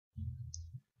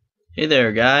Hey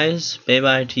there guys,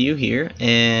 Bye to you here,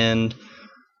 and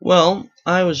well,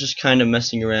 I was just kind of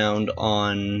messing around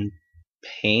on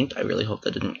Paint. I really hope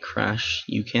that didn't crash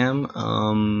UCam.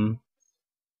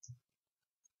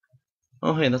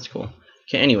 Oh hey, that's cool.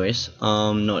 Okay, anyways,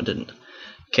 no it didn't.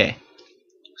 Okay,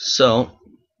 so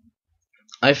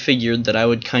I figured that I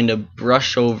would kind of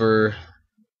brush over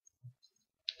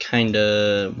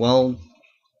well,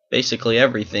 basically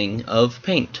everything of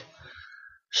Paint.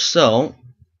 So,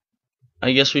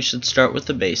 I guess we should start with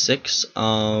the basics.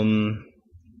 You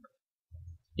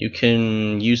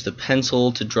can use the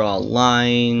pencil to draw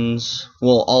lines.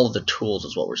 Well, all of the tools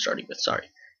is what we're starting with, sorry.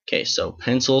 Okay, so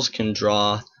pencils can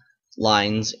draw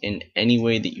lines in any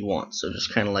way that you want, so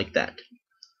just kind of like that.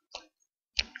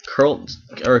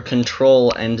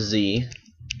 Control and Z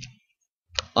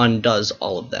undoes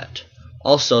all of that.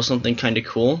 Also, something kind of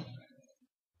cool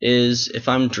is if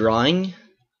I'm drawing,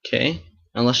 okay,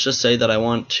 and let's just say that I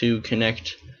want to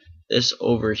connect this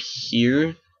over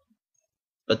here,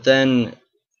 but then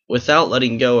without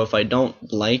letting go, if I don't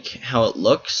like how it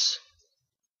looks,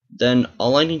 then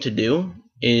all I need to do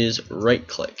is right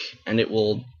click and it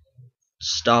will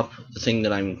stop the thing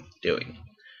that I'm doing.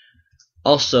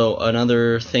 Also,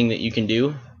 another thing that you can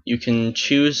do, you can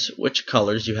choose which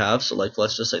colors you have. So like,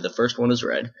 let's just say the first one is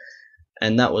red,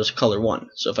 and that was color 1.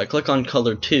 So if I click on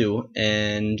color 2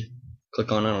 and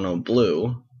click on, I don't know,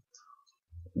 blue,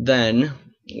 then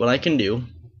what I can do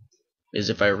is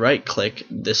if I right click,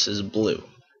 this is blue.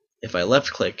 If I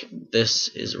left click, this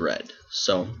is red.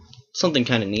 So something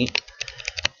kind of neat.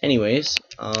 Anyways,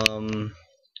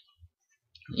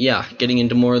 yeah, getting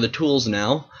into more of the tools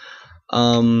now.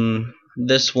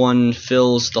 This one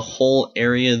fills the whole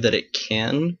area that it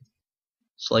can.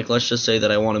 So like, let's just say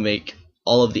that I want to make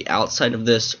all of the outside of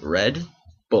this red.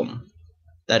 Boom.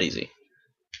 That easy.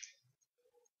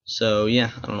 So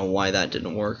yeah, I don't know why that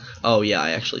didn't work. Oh yeah,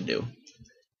 I actually do.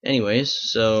 Anyways,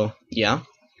 so yeah,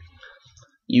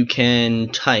 you can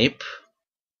type,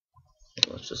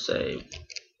 let's just say,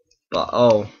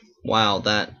 oh wow,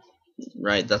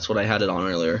 that's what I had it on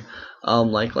earlier.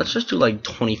 Like, let's just do like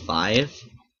 25.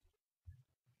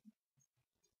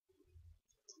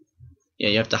 Yeah,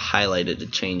 you have to highlight it to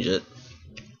change it.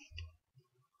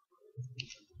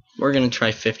 We're gonna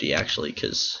try 50 actually,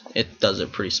 because it does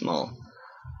it pretty small.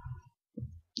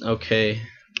 Okay,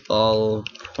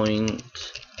 ballpoint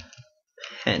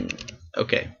pen.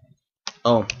 Okay.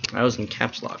 Oh, I was in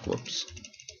caps lock. Whoops.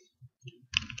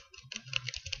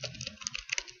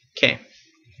 Okay.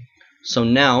 So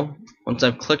now, once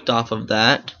I've clicked off of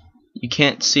that, you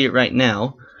can't see it right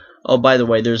now. Oh, by the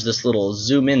way, there's this little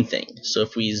zoom in thing. So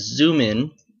if we zoom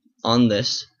in on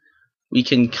this, we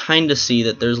can kind of see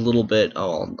that there's a little bit.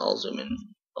 Oh, I'll zoom in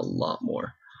a lot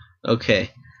more. Okay.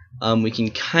 We can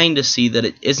kind of see that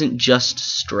it isn't just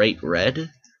straight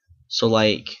red. So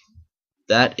like,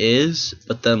 that is,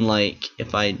 but then like,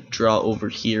 if I draw over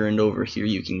here and over here,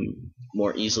 you can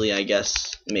more easily, I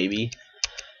guess, maybe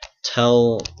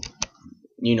tell,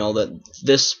 you know, that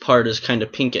this part is kind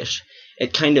of pinkish.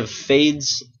 It kind of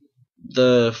fades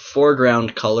the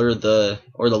foreground color,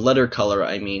 or the letter color,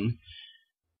 I mean,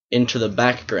 into the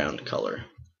background color.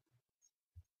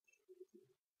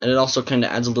 And it also kind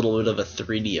of adds a little bit of a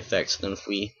 3D effect. So then if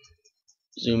we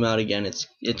zoom out again, it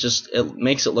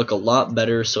makes it look a lot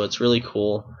better, so it's really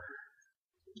cool.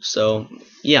 So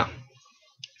yeah,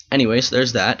 anyways,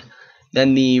 there's that.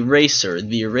 Then the eraser I'm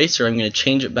going to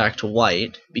change it back to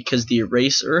white, because the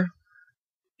eraser,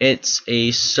 it's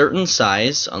a certain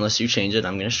size unless you change it.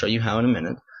 I'm going to show you how in a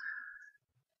minute.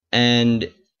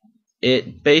 And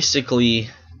it basically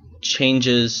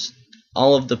changes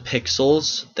all of the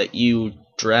pixels that you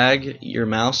drag your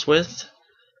mouse with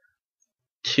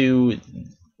to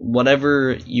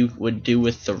whatever you would do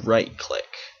with the right click.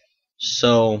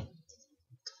 So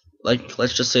like,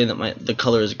 let's just say that the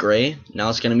color is gray. Now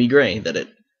it's going to be gray that it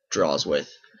draws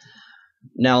with.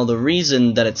 Now the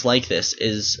reason that it's like this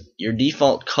is your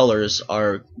default colors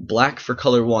are black for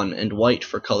color 1 and white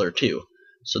for color 2.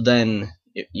 So then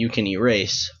you can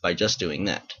erase by just doing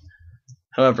that.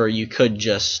 However, you could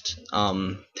just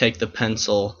take the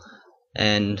pencil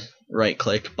and right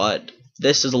click, but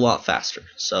this is a lot faster,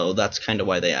 so that's kind of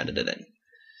why they added it in.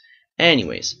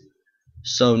 Anyways,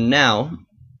 so now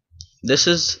this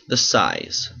is the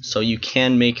size, so you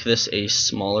can make this a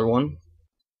smaller one.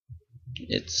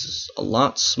 It's a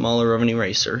lot smaller of an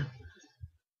eraser.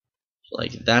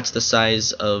 Like, that's the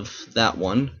size of that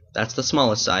one. That's the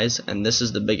smallest size, and this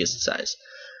is the biggest size.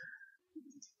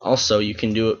 Also, you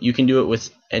can do it with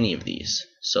any of these.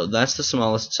 So that's the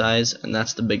smallest size, and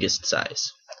that's the biggest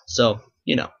size. So,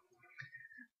 you know,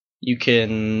 you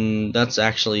can. That's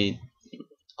actually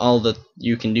all that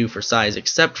you can do for size,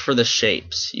 except for the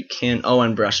shapes. You can, oh,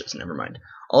 and brushes, never mind.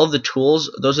 All of the tools,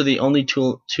 those are the only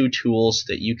two tools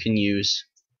that you can use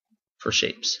for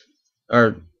shapes,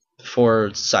 or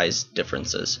for size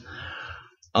differences.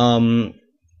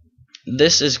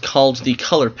 This is called the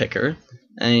color picker,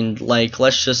 and like,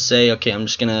 let's just say, okay, I'm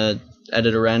just gonna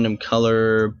edit a random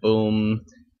color, boom,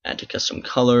 add to custom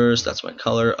colors, that's my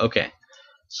color, okay.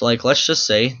 So like, let's just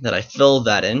say that I fill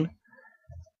that in,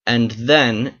 and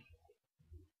then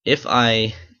if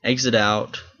I exit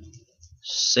out,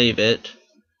 save it,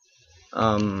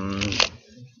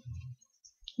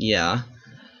 yeah,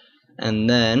 and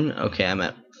then, okay, I'm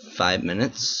at 5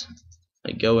 minutes,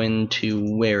 I go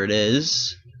into where it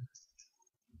is,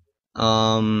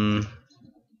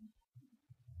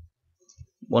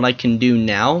 what I can do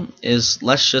now is,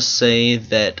 let's just say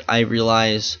that I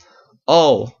realize,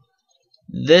 oh,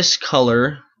 this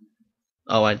color,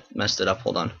 oh, I messed it up,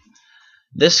 hold on.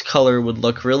 This color would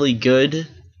look really good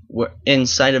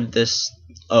inside of this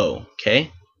O,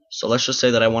 okay? So let's just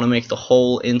say that I want to make the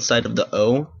whole inside of the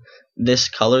O this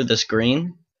color, this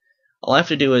green. All I have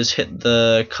to do is hit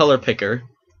the color picker,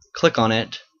 click on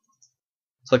it,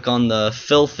 click on the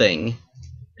fill thing,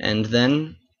 and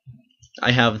then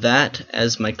I have that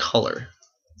as my color.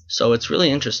 So it's really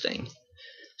interesting.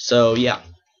 So yeah.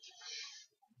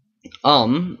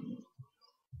 And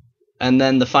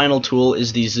then the final tool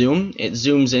is the zoom. It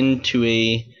zooms into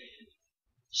a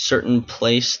certain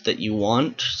place that you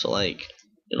want. So like,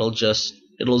 it'll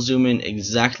zoom in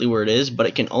exactly where it is, but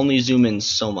it can only zoom in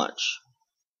so much.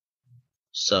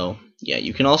 So yeah,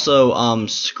 you can also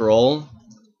scroll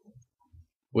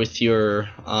with your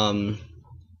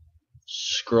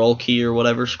scroll key or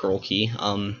whatever,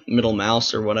 middle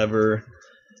mouse or whatever.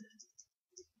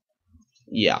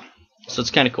 Yeah, so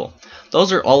it's kind of cool.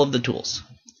 Those are all of the tools.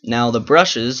 Now the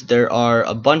brushes, there are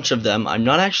a bunch of them. I'm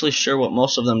not actually sure what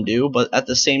most of them do, but at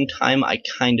the same time I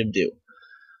kind of do.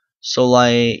 So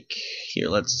like, here,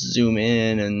 let's zoom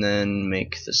in and then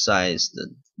make the size the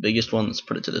biggest one. Let's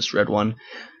put it to this red one.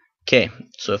 Okay,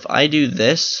 so if I do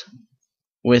this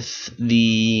with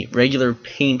the regular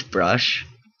paintbrush,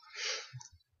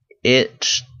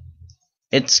 it's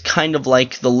kind of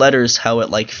like the letters, how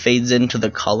it like fades into the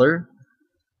color.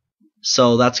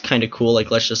 So that's kind of cool. Like,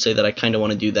 let's just say that I kind of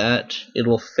want to do that. It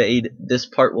will fade. This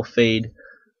part will fade.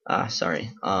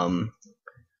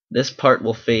 This part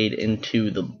will fade into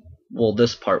the. Well,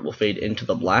 this part will fade into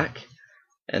the black,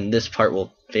 and this part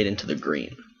will fade into the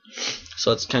green.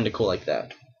 So it's kind of cool like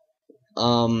that.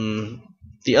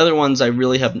 The other ones I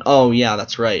really haven't. Oh yeah,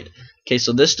 that's right. Okay,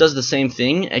 so this does the same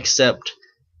thing, except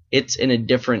it's in a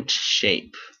different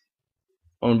shape.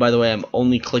 Oh, and by the way, I'm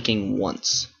only clicking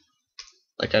once.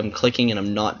 Like, I'm clicking and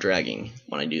I'm not dragging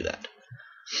when I do that.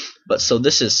 But so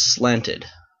this is slanted.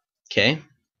 Okay?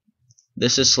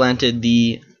 This is slanted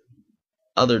the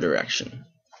other direction.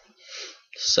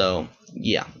 So,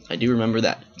 yeah, I do remember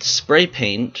that. Spray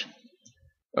paint,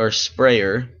 or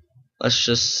sprayer, let's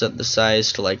just set the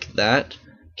size to like that.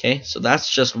 Okay, so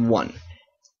that's just one.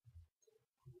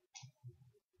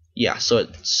 Yeah, so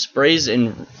it sprays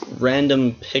in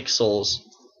random pixels,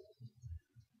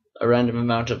 a random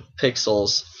amount of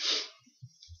pixels,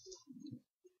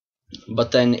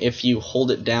 but then if you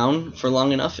hold it down for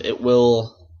long enough, it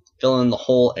will fill in the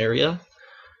whole area.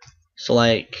 So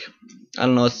like, I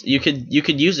don't know, you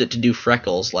could use it to do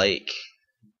freckles, like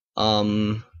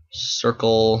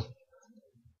circle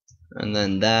and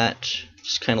then that,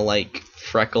 just kind of like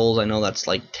freckles. I know that's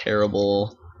like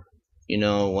terrible, you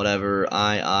know, whatever.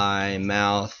 Eye,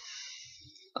 mouth,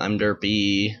 I'm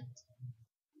derpy.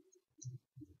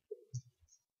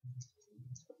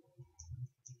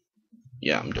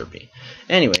 Yeah, I'm derpy.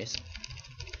 Anyways,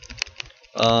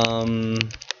 oh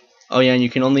yeah, and you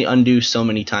can only undo so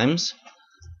many times.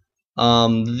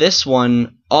 This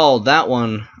one, oh, that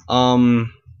one,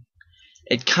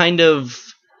 it kind of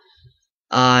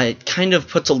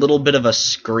puts a little bit of a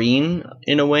screen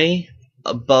in a way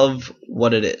above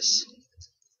what it is.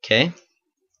 Okay,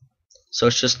 so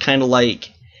it's just kind of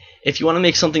like, if you want to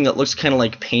make something that looks kind of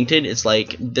like painted, it's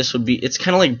like this would be. It's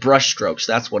kind of like brush strokes.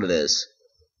 That's what it is.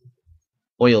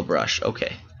 Oil brush,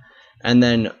 okay. And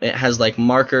then it has like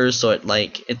markers, so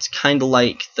it's kind of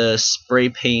like the spray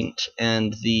paint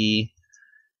and the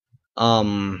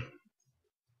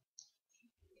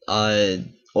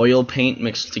oil paint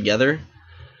mixed together.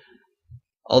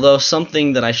 Although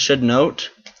something that I should note,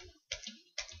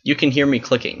 you can hear me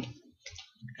clicking,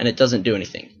 and it doesn't do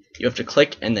anything. You have to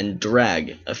click and then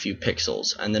drag a few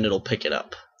pixels, and then it'll pick it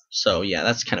up. So yeah,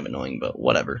 that's kind of annoying, but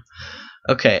whatever.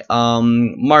 Okay,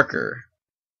 marker.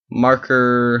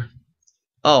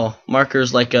 Oh,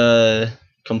 marker's like a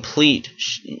complete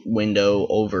window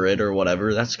over it or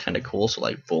whatever. That's kind of cool. So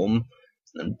like boom,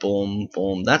 and boom,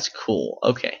 boom. That's cool.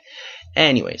 Okay.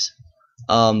 Anyways,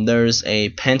 there's a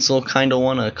pencil kind of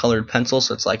one, a colored pencil.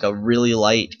 So it's like a really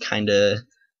light kind of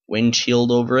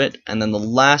windshield over it. And then the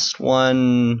last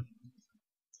one,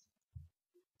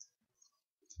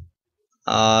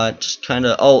 just kind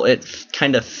of, oh, it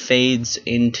kind of fades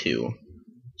into.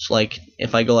 So like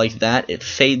if I go like that, it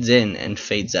fades in and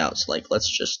fades out. So like let's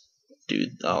just do,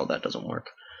 oh, that doesn't work.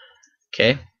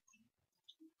 Okay.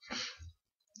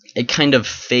 It kind of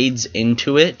fades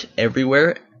into it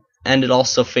everywhere, and it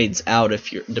also fades out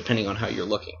if you're, depending on how you're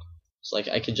looking. So like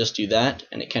I could just do that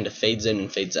and it kind of fades in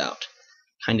and fades out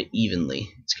kind of evenly.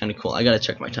 It's kind of cool. I got to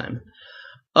check my time.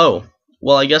 Oh,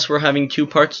 well, I guess we're having 2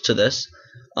 parts to this.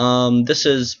 This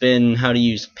has been how to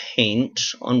use Paint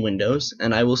on Windows,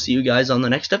 and I will see you guys on the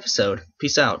next episode.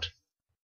 Peace out.